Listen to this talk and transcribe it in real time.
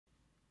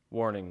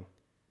Warning: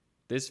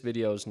 this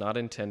video is not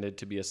intended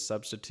to be a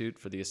substitute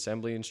for the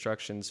assembly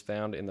instructions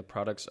found in the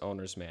product's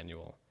owner's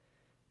manual.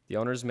 The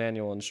owner's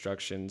manual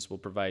instructions will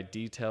provide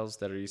details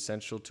that are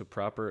essential to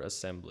proper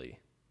assembly.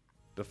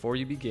 Before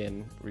you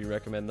begin, we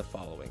recommend the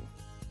following.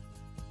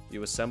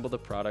 You assemble the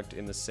product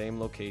in the same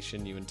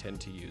location you intend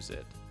to use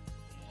it.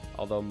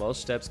 Although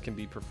most steps can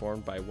be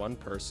performed by one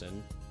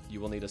person,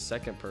 you will need a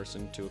second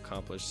person to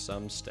accomplish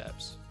some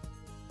steps.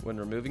 When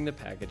removing the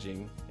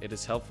packaging, it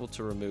is helpful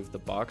to remove the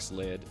box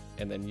lid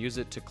and then use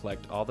it to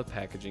collect all the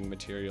packaging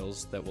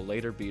materials that will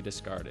later be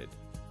discarded.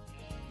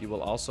 You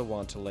will also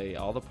want to lay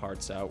all the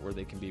parts out where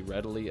they can be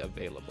readily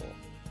available.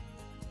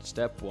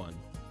 Step 1.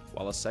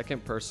 While a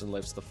second person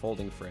lifts the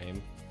folding frame,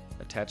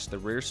 attach the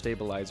rear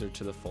stabilizer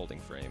to the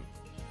folding frame.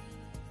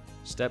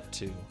 Step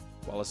 2.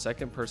 While a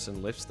second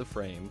person lifts the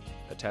frame,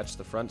 attach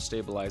the front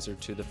stabilizer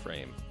to the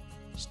frame.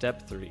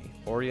 Step 3.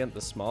 Orient the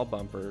small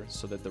bumper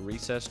so that the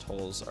recessed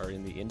holes are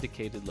in the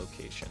indicated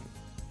location.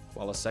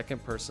 While a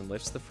second person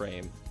lifts the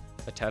frame,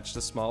 attach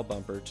the small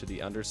bumper to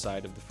the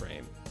underside of the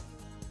frame.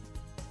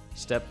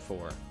 Step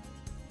 4.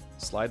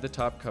 Slide the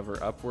top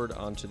cover upward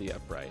onto the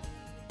upright.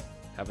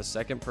 Have a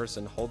second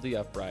person hold the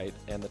upright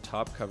and the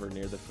top cover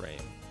near the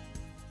frame.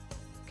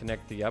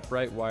 Connect the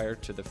upright wire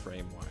to the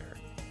frame wire.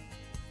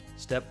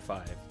 Step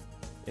 5.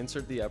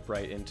 Insert the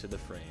upright into the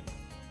frame.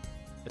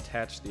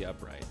 Attach the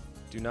upright.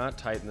 Do not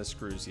tighten the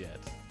screws yet.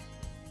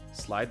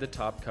 Slide the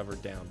top cover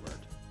downward.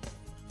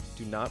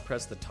 Do not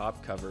press the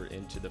top cover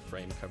into the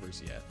frame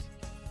covers yet.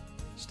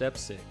 Step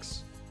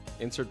 6.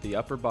 Insert the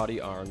upper body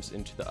arms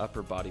into the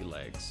upper body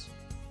legs.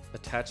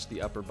 Attach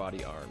the upper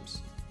body arms.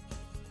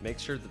 Make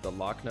sure that the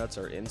lock nuts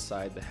are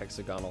inside the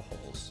hexagonal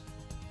holes.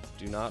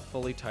 Do not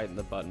fully tighten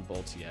the button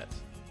bolts yet.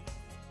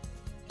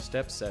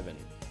 Step 7.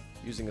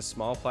 Using a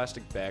small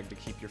plastic bag to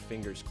keep your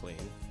fingers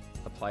clean,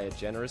 apply a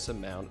generous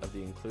amount of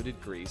the included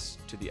grease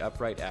to the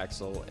upright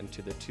axle and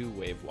to the two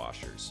wave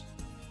washers.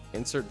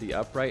 Insert the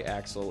upright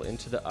axle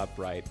into the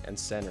upright and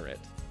center it.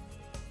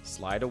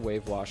 Slide a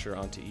wave washer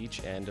onto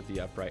each end of the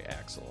upright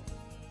axle.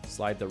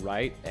 Slide the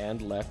right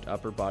and left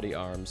upper body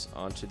arms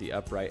onto the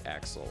upright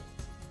axle.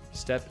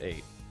 Step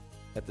 8.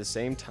 At the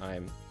same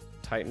time,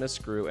 tighten a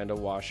screw and a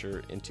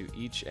washer into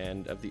each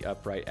end of the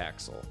upright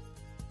axle.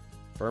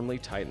 Firmly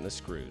tighten the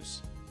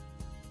screws.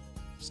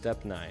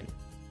 Step 9.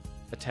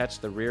 Attach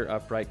the rear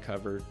upright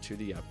cover to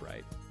the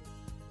upright.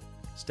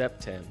 Step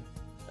 10.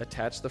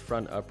 Attach the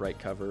front upright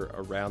cover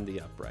around the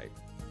upright.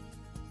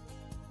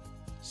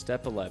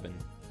 Step 11.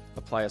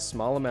 Apply a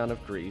small amount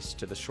of grease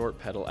to the short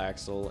pedal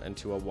axle and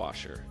to a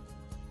washer.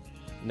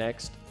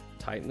 Next,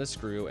 tighten the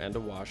screw and a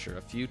washer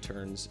a few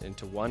turns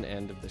into one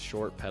end of the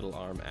short pedal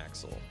arm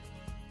axle.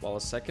 While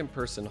a second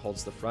person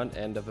holds the front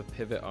end of a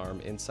pivot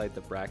arm inside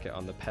the bracket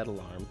on the pedal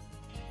arm,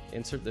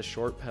 insert the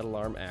short pedal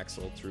arm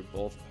axle through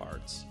both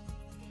parts.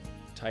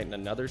 Tighten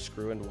another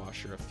screw and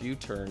washer a few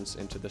turns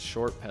into the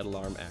short pedal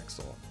arm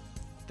axle.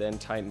 Then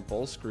tighten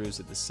both screws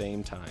at the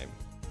same time.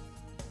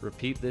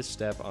 Repeat this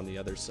step on the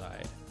other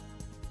side.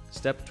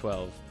 Step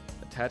 12.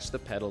 Attach the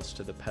pedals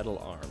to the pedal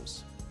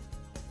arms.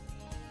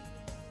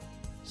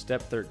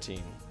 Step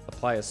 13.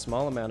 Apply a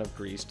small amount of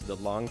grease to the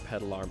long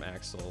pedal arm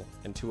axle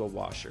and to a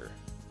washer.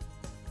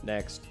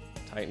 Next,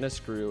 tighten a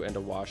screw and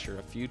a washer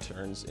a few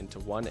turns into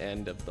one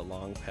end of the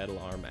long pedal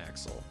arm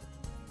axle.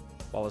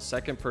 While a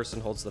second person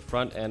holds the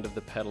front end of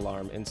the pedal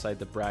arm inside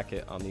the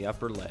bracket on the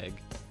upper leg,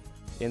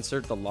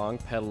 insert the long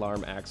pedal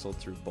arm axle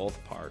through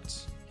both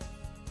parts.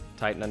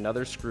 Tighten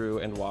another screw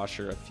and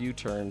washer a few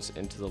turns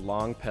into the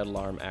long pedal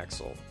arm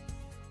axle.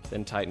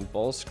 Then tighten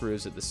both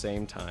screws at the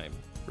same time.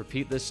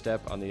 Repeat this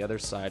step on the other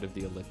side of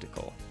the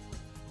elliptical.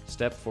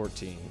 Step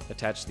 14.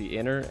 Attach the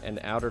inner and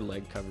outer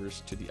leg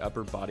covers to the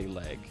upper body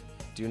leg.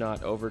 Do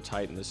not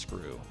over-tighten the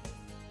screw.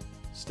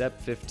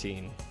 Step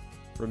 15.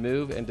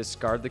 Remove and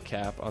discard the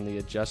cap on the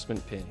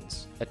adjustment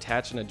pins.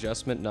 Attach an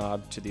adjustment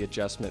knob to the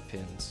adjustment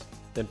pins.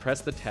 Then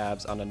press the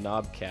tabs on a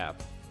knob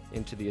cap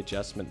into the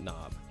adjustment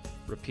knob.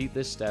 Repeat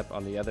this step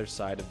on the other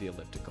side of the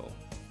elliptical.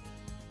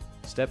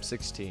 Step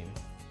 16.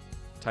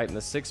 Tighten the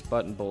 6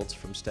 button bolts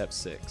from step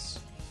 6.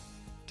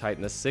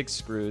 Tighten the 6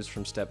 screws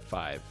from step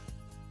 5.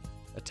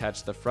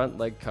 Attach the front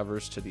leg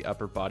covers to the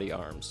upper body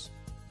arms.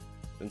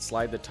 Then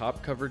slide the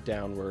top cover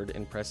downward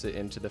and press it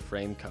into the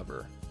frame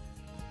cover.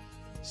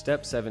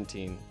 Step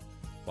 17.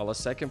 While a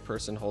second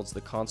person holds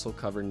the console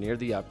cover near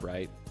the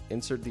upright,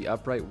 insert the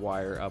upright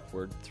wire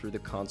upward through the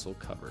console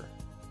cover.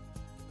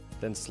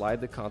 Then slide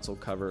the console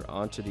cover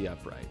onto the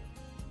upright.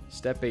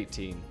 Step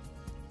 18.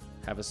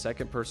 Have a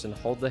second person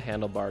hold the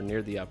handlebar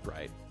near the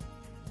upright.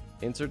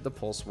 Insert the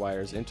pulse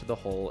wires into the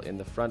hole in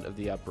the front of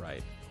the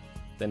upright.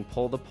 Then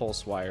pull the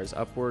pulse wires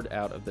upward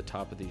out of the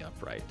top of the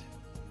upright.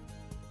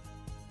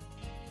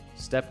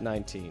 Step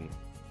 19.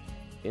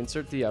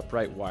 Insert the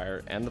upright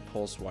wire and the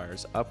pulse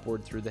wires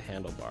upward through the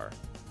handlebar.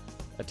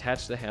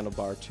 Attach the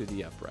handlebar to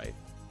the upright.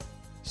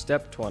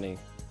 Step 20.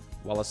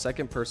 While a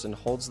second person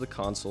holds the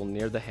console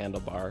near the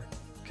handlebar,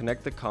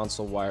 connect the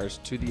console wires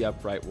to the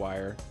upright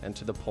wire and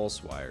to the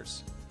pulse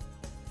wires.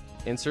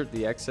 Insert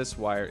the excess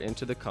wire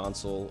into the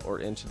console or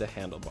into the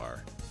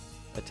handlebar.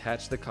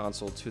 Attach the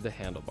console to the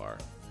handlebar.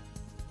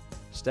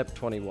 Step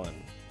 21.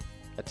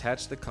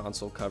 Attach the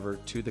console cover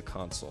to the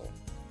console.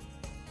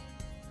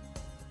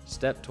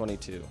 Step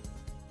 22.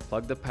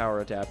 Plug the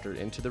power adapter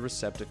into the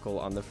receptacle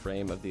on the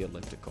frame of the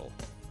elliptical.